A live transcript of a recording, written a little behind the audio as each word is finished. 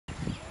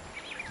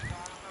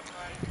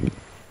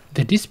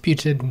The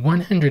disputed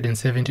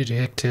 172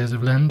 hectares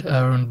of land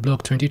are on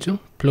Block 22,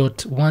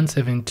 Plot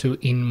 172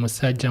 in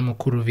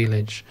Musajjamukuru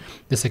village.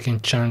 The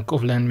second chunk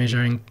of land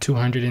measuring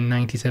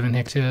 297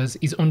 hectares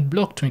is on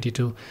Block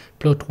 22,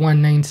 Plot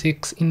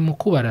 196 in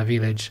Mukabara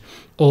village,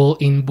 all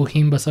in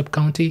Buhimba Sub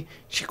County,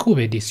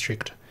 Kikuube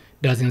District.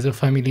 Dozens of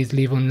families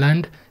live on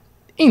land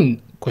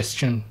in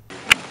question.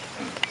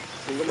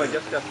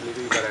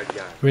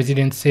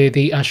 Residents say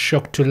they are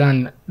shocked to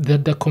learn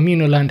that the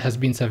communal land has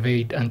been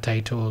surveyed and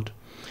titled.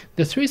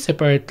 The three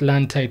separate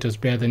land titles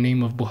bear the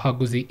name of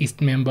Buhaguzi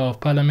East Member of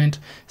Parliament,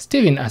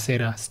 Stephen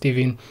Aseera,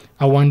 Stephen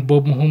Awan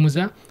Bob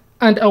Muhumuza,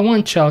 and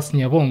Awan Charles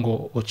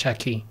Nyabongo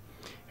Ochaki.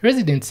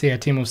 Residents say a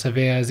team of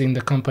surveyors in the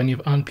company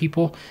of armed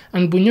people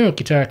and Bunyoro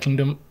Kitara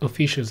Kingdom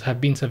officials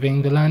have been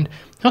surveying the land,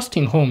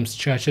 hosting homes,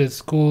 churches,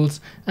 schools,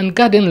 and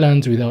garden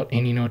lands without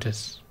any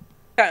notice.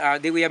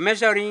 They were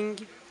measuring,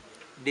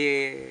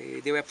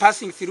 they were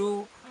passing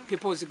through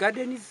people's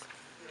gardens.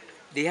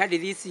 They had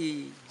this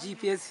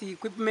GPS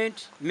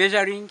equipment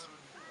measuring.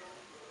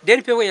 Then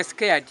people were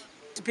scared.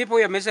 People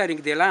were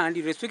measuring the land,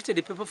 restricted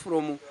the people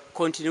from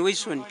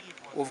continuation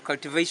of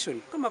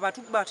cultivation.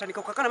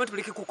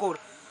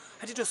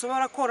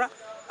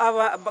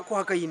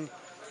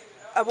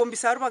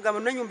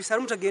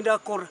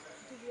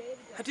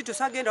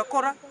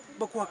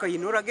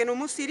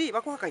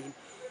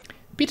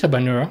 Peter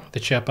Banura, the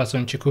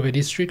chairperson of Kikuube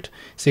District,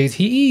 says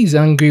he is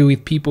angry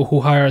with people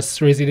who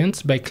harass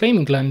residents by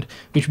claiming land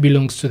which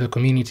belongs to the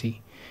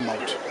community.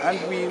 And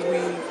we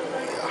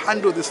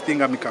handle this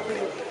thing amicably.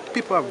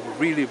 People have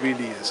really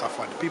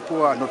suffered.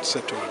 People are not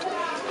settled.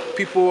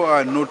 People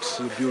are not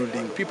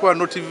building. People are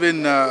not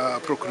even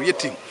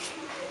procreating,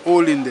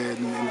 all in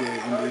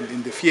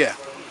the fear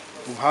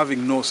of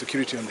having no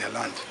security on their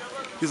land.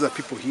 These are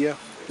people here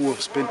who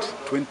have spent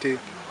 20,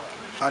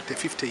 30,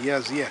 50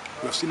 years here.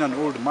 We have seen an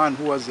old man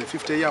who was a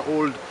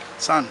 50-year-old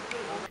son.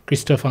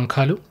 Christopher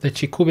Nkalu, the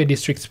Kikuube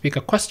District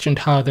Speaker, questioned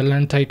how the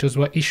land titles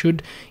were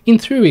issued in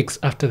 3 weeks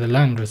after the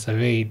land was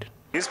surveyed.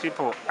 These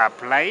people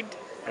applied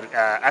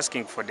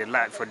asking for the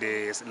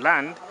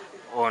land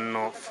on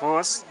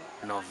 4th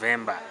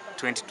November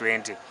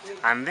 2020,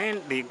 and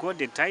then they got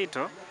the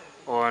title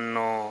on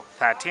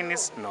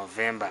 13th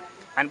November.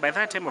 And by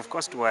that time, of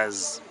course, it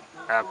was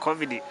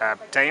COVID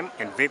time,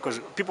 and vehicles,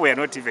 people were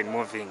not even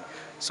moving.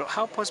 So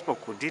how possible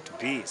could it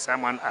be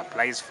someone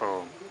applies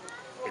for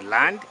a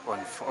land on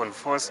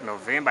 4th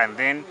November and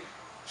then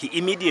he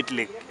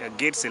immediately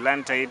gets a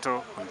land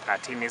title on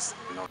 13th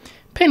November?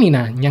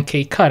 Penina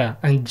Nyankeikara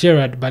and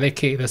Gerard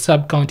Baleke, the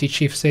sub-county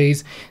chief,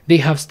 says they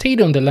have stayed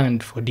on the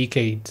land for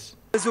decades.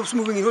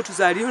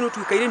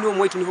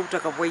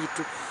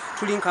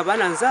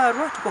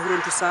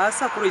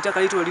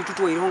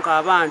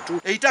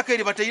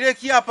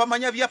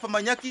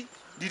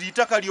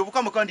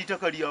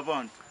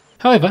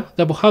 However,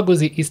 the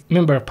Buhaguzi East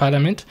Member of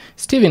Parliament,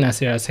 Stephen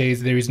Aseera,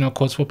 says there is no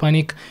cause for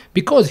panic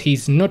because he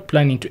is not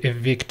planning to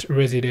evict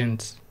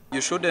residents.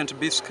 You shouldn't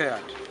be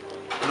scared.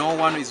 No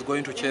one is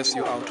going to chase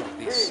you out of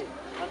this.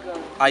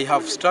 I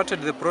have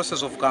started the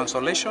process of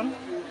cancellation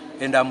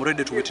and I'm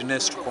ready to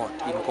witness in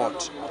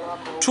court.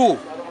 2,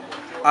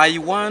 I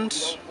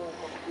want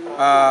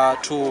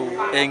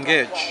to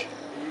engage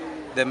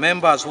the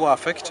members who are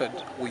affected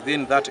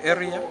within that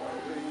area.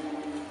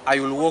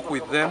 I will work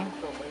with them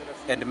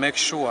and make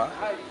sure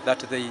that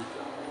they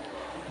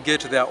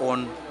get their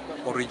own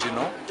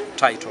original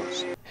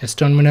titles.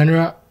 Heston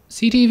Munanura,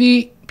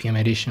 CTV, PM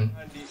Edition.